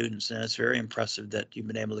of your students, and it's very impressive that you've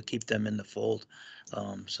been able to keep them in the fold.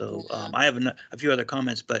 I have a few other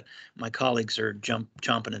comments, but my colleagues are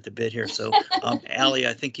chomping at the bit here. So, Allie,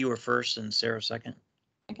 I think you were first, and Sarah second.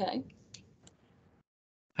 Okay.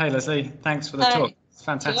 Hey, Leslie. Thanks for the talk. It's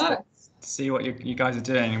fantastic. Sure. To see what you guys are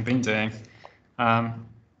doing and been doing.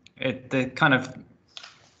 The kind of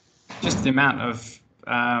just the amount of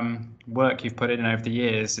work you've put in over the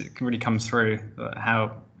years, it really comes through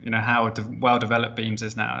how well developed Beams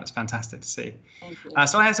is now. It's fantastic to see. Thank you.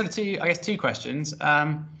 So I have sort of two questions.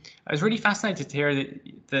 I was really fascinated to hear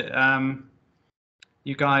that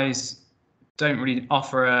you guys don't really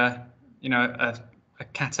offer a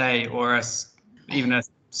Cat A or even a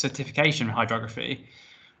certification in hydrography.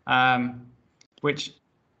 Which,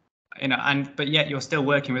 but yet you're still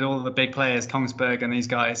working with all the big players, Kongsberg and these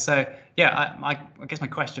guys. So yeah, I guess my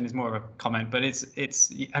question is more of a comment, but it's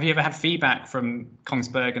have you ever had feedback from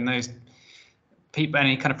Kongsberg and those people,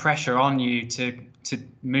 any kind of pressure on you to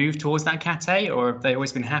move towards that Cat A, or have they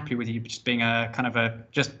always been happy with you just being a kind of a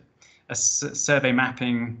survey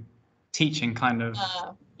mapping teaching kind of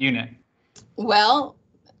unit? Well,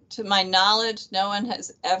 to my knowledge, no one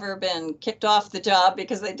has ever been kicked off the job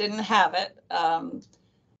because they didn't have it.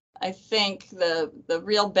 I think the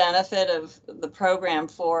real benefit of the program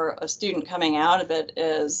for a student coming out of it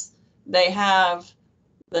is they have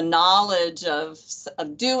the knowledge of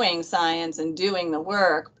doing science and doing the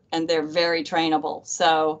work, and they're very trainable.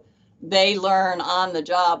 So they learn on the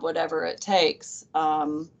job whatever it takes.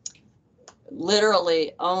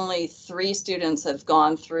 Literally only 3 students have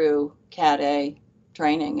gone through Cat A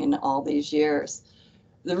training in all these years.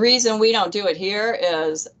 The reason we don't do it here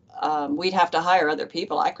is we'd have to hire other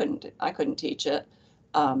people. I couldn't teach it.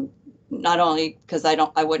 Not only because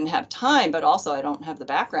I wouldn't have time, but also I don't have the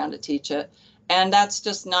background to teach it. And that's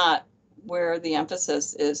just not where the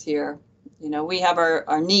emphasis is here. We have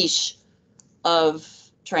our niche of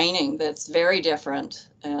training that's very different,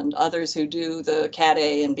 and others who do the Cat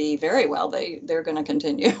A and B very well, they're going to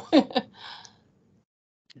continue.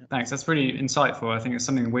 Thanks. That's really insightful. I think it's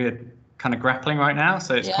something we're kind of grappling right now.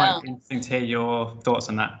 So it's quite interesting to hear your thoughts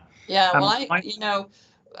on that. Yeah, well,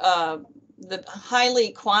 the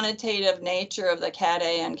highly quantitative nature of the Cat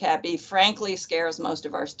A and Cat B frankly scares most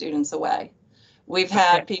of our students away. We've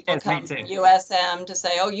had people come from USM to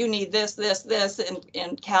say, oh, you need this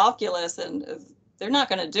in calculus, and they're not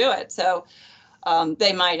going to do it. So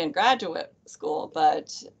they might in graduate school,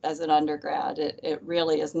 but as an undergrad, it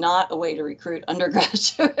really is not a way to recruit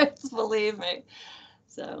undergraduates, believe me.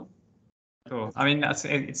 So. Cool. I mean,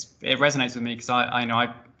 it resonates with me because I know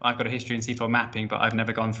I've got a history in seafloor mapping, but I've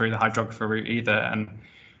never gone through the hydrographer route either, and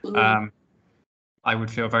I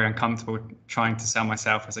would feel very uncomfortable trying to sell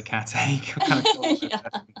myself as a Cat A kind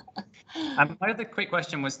of my other quick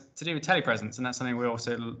question was to do with telepresence, and that's something we're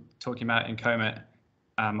also talking about in COMIT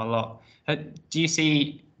a lot. Do you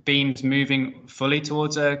see Beams moving fully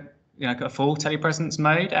towards a full telepresence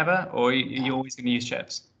mode ever, or are you always going to use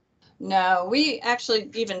chips? No, we actually,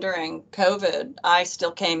 even during COVID, I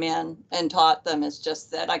still came in and taught them. It's just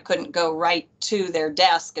that I couldn't go right to their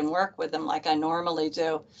desk and work with them like I normally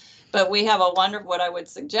do. But we have what I would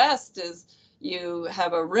suggest is you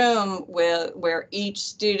have a room where each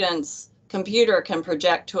student's computer can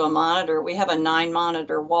project to a monitor. We have a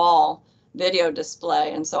 9-monitor wall video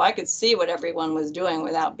display, and so I could see what everyone was doing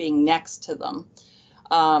without being next to them.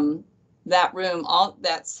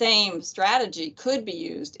 That same strategy could be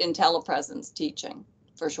used in telepresence teaching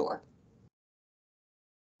for sure.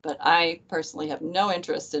 But I personally have no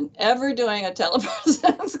interest in ever doing a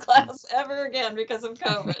telepresence class ever again because of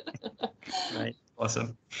COVID. Right.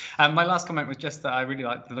 Awesome. My last comment was just that I really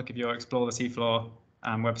like the look of your Explore the Seafloor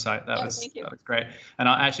website. That was great. And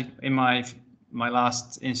I actually, in my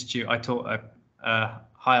last institute, I taught a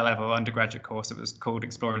higher level undergraduate course that was called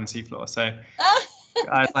Exploring the Seafloor. So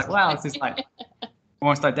I was like, wow, this is like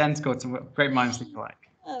almost identical to what great minds think alike.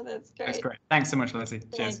 Oh, that's great. That's great. Thanks so much, Leslie.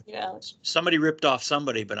 Cheers. Thank you, Alex. Somebody ripped off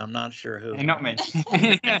somebody, but I'm not sure who. Hey, not me.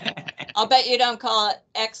 I'll bet you don't call it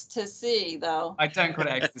ecstasy, though. I don't call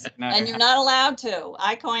it ecstasy. No. And you're not allowed to.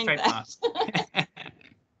 I coined Trademark. that.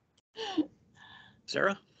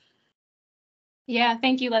 Sarah? Yeah,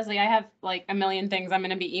 thank you, Leslie. I have like a million things I'm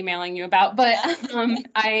going to be emailing you about, but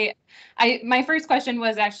my first question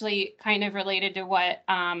was actually kind of related to what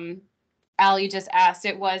Allie just asked.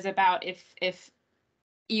 It was about if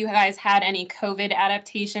you guys had any COVID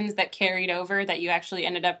adaptations that carried over that you actually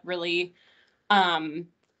ended up really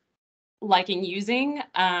liking using.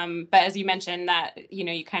 But as you mentioned that,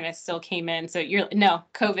 you kind of still came in. So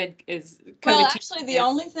COVID is COVID. Well, actually, the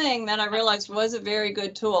only thing that I realized was a very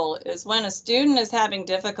good tool is when a student is having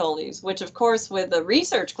difficulties, which of course with a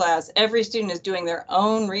research class, every student is doing their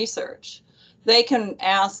own research. They can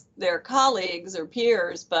ask their colleagues or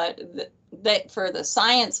peers, but for the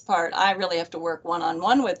science part, I really have to work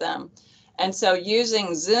one-on-one with them. And so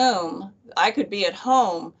using Zoom, I could be at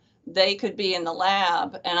home, they could be in the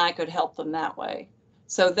lab, and I could help them that way.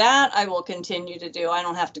 So that I will continue to do. I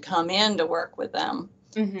don't have to come in to work with them.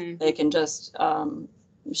 Mm-hmm. They can just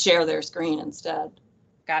share their screen instead.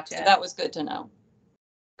 Gotcha. So that was good to know.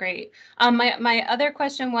 Great. My other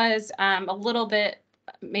question was a little bit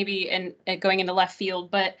maybe going into left field,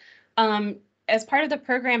 but as part of the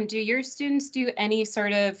program, do your students do any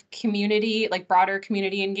sort of community, like broader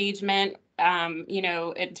community engagement,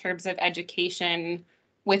 in terms of education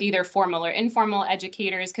with either formal or informal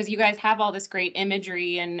educators? Because you guys have all this great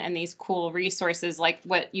imagery and these cool resources like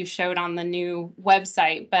what you showed on the new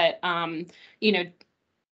website, but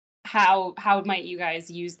how might you guys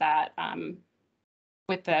use that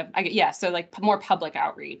with so like more public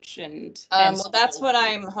outreach and well, that's what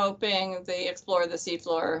I'm hoping the Explore the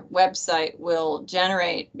Seafloor website will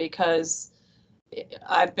generate, because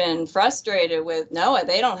I've been frustrated with NOAA.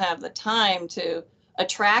 They don't have the time to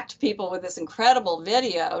attract people with this incredible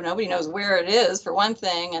video. Nobody knows where it is, for one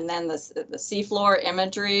thing, and then the seafloor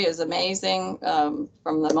imagery is amazing from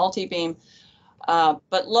the multibeam.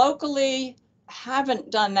 But locally, haven't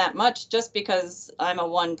done that much just because I'm a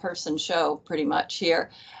one-person show pretty much here.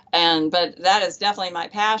 But that is definitely my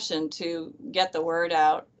passion, to get the word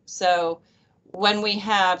out. So when we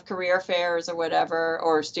have career fairs or whatever,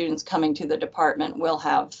 or students coming to the department, we'll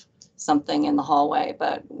have something in the hallway,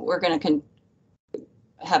 but we're going to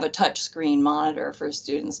have a touch screen monitor for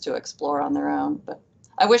students to explore on their own. But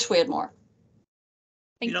I wish we had more.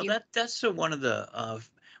 Thank you. That's one of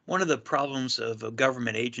the problems of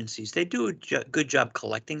government agencies. They do a good job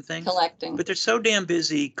collecting things, but they're so damn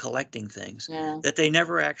busy collecting things that they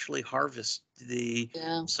never actually harvest the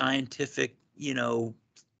scientific,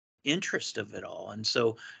 interest of it all. And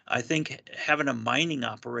so I think having a mining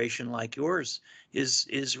operation like yours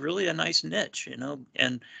is really a nice niche,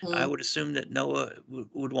 and I would assume that NOAA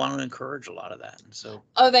would want to encourage a lot of that. And so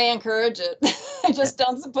they encourage it. I just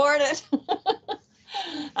don't support it.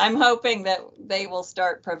 I'm hoping that they will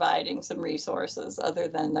start providing some resources other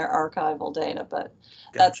than their archival data, but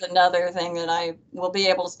that's another thing that I will be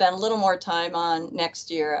able to spend a little more time on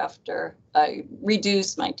next year after I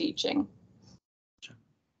reduce my teaching.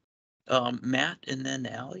 Matt, and then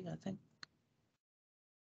Allie, I think.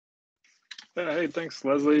 Hey, thanks,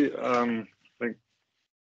 Leslie. I think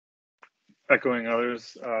echoing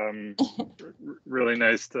others, really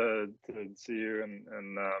nice to see you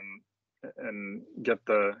and get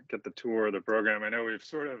the tour of the program. I know we've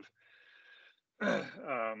sort of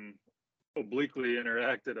obliquely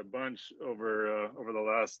interacted a bunch over the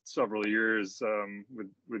last several years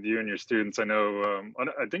with you and your students. I know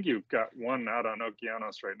I think you've got one out on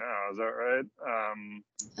Okeanos right now. Is that right?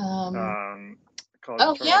 College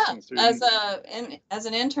of Charleston student. as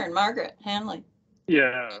an intern, Margaret Hanley.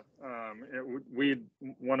 Yeah,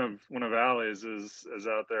 one of Allie's is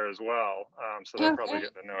out there as well, so they're probably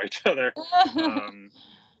getting to know each other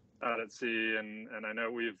out at sea, and I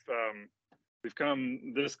know we've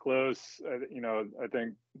come this close, I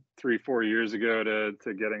think 3-4 years ago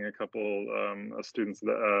to getting a couple of students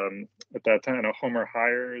at that time. Homer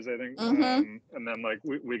Hires, I think, and then like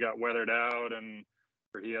we got weathered out,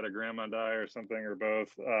 or he had a grandma die or something, or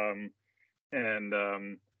both,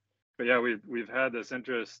 but yeah, we've had this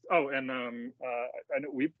interest. Oh, and I know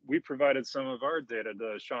we provided some of our data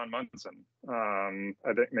to Sean Munson.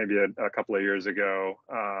 I think maybe a couple of years ago,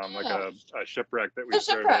 like a shipwreck that we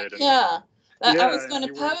surveyed. I was going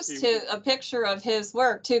to post a picture of his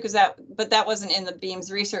work too, but that wasn't in the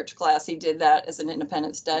Beams research class. He did that as an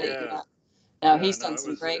independent study. He's done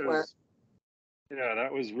some great work. Yeah,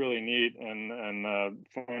 that was really neat and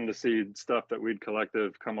fun to see stuff that we'd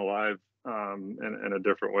collected come alive in a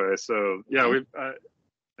different way. So yeah,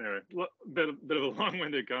 anyway, bit of a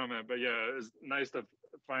long-winded comment, but yeah, it's nice to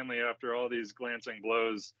finally, after all these glancing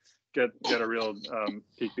blows, get a real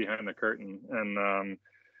peek behind the curtain.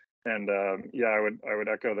 And yeah, I would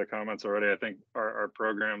echo the comments already. I think our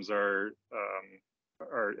programs are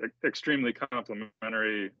extremely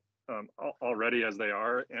complementary already as they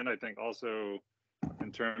are, and I think also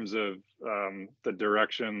in terms of the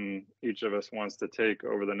direction each of us wants to take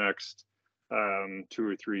over the next 2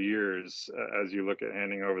 or 3 years as you look at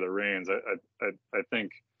handing over the reins. I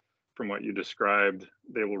think from what you described,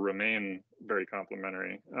 they will remain very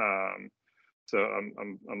complementary. So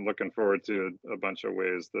I'm looking forward to a bunch of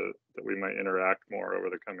ways that we might interact more over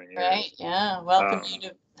the coming years. Right. Yeah. Welcome you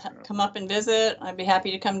to come up and visit. I'd be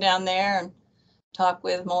happy to come down there and talk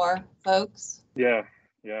with more folks. Yeah.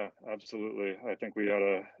 Yeah, absolutely. I think we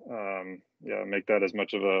ought to make that as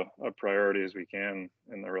much of a priority as we can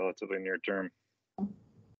in the relatively near term.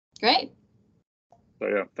 Great. So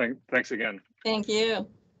yeah, thanks again. Thank you.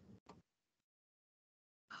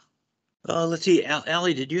 Let's see,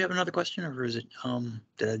 Allie, did you have another question, or is it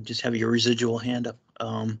did I just have your residual hand up?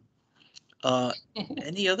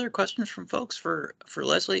 Any other questions from folks for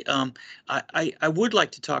Leslie? I would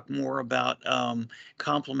like to talk more about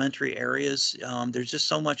complementary areas. There's just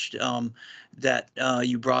so much that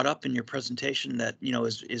you brought up in your presentation that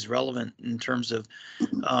is relevant in terms of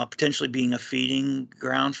potentially being a feeding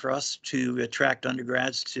ground for us to attract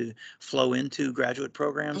undergrads to flow into graduate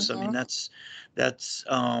programs. I mean, that's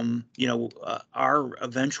our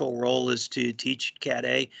eventual role is to teach Cat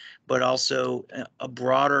A, but also a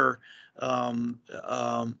broader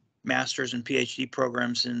master's and PhD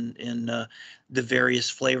programs in the various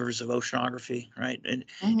flavors of oceanography, right? And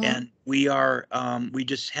we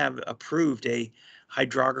just have approved a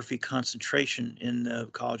hydrography concentration in the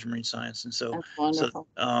College of Marine Science, and so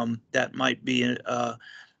that might be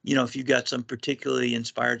if you've got some particularly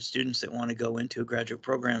inspired students that want to go into a graduate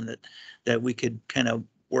program, that we could kind of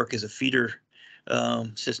work as a feeder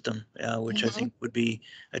system, which I think would be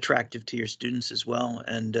attractive to your students as well,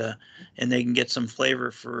 and they can get some flavor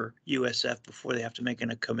for USF before they have to make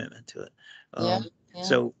a commitment to it.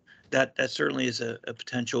 So that certainly is a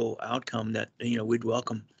potential outcome that we'd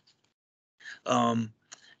welcome.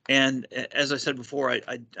 And as I said before,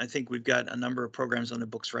 I think we've got a number of programs on the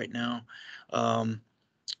books right now.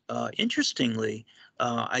 Interestingly,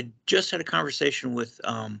 I just had a conversation with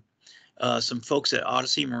some folks at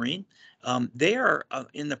Odyssey Marine. They are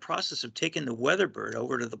in the process of taking the Weatherbird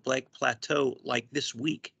over to the Blake Plateau like this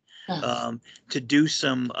week to do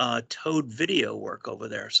some towed video work over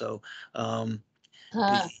there. So I'll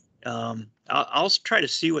try to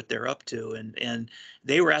see what they're up to. And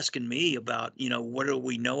they were asking me about, what do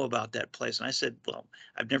we know about that place? And I said, well,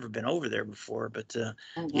 I've never been over there before, but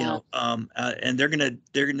and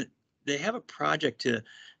they have a project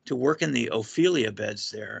to work in the Ophelia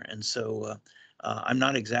beds there. And so I'm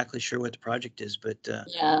not exactly sure what the project is, but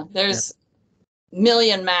there's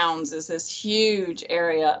Million Mounds is this huge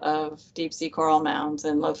area of deep sea coral mounds,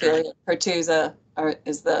 and Ophelia pertusa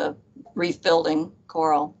is the reef building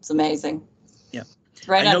coral. It's amazing. Yeah, it's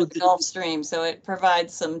right under the Gulf Stream, so it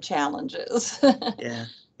provides some challenges. Yeah.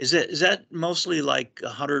 Is that mostly like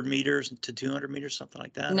 100 meters to 200 meters, something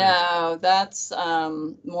like that? No, that's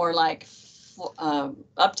more like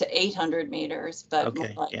up to 800 meters, but more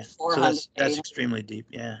like 400. So that's extremely deep.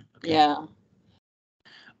 Yeah. Okay. Yeah.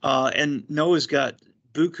 And NOAA's got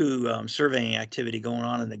buku surveying activity going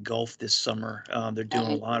on in the Gulf this summer. They're doing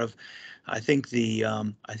a lot of, I think the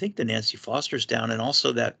Nancy Foster's down, and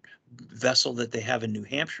also that vessel that they have in New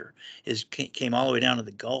Hampshire came all the way down to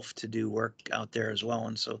the Gulf to do work out there as well.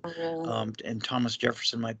 And so, and Thomas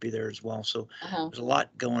Jefferson might be there as well. So there's a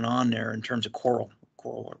lot going on there in terms of coral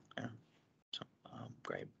work. Yeah. So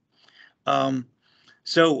great.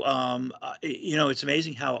 It's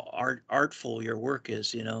amazing how artful your work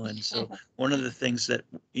is, and so one of the things that,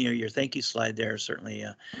 your thank you slide there is certainly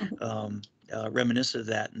reminiscent of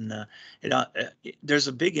that. And there's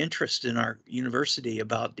a big interest in our university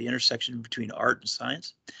about the intersection between art and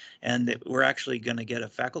science, and that we're actually going to get a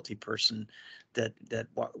faculty person that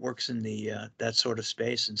works in the that sort of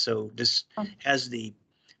space. And so this has the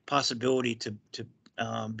possibility to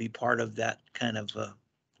be part of that kind of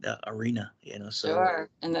arena, so sure.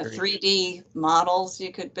 And the 3D models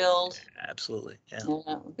you could build. Absolutely. Yeah,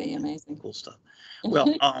 that would be amazing. Cool stuff.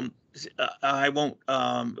 Well, I won't,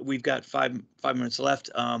 we've got five minutes left.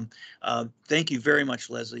 Thank you very much,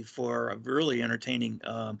 Leslie, for a really entertaining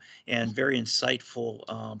and very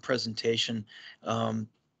insightful presentation.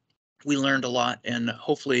 We learned a lot, and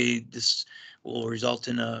hopefully this will result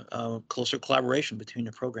in a closer collaboration between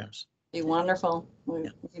the programs. Be wonderful.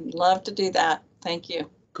 We'd love to do that. Thank you.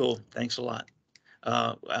 Cool. Thanks a lot.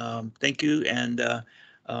 Thank you. And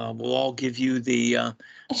we'll all give you the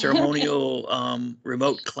ceremonial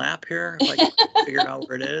remote clap here if I can figure out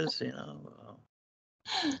where it is, you know.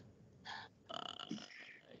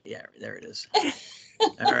 Yeah, there it is.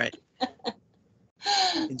 All right.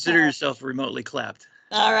 Consider yourself remotely clapped.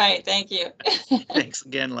 All right. Thank you. Thanks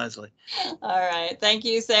again, Leslie. All right. Thank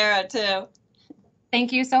you, Sarah, too.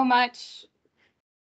 Thank you so much.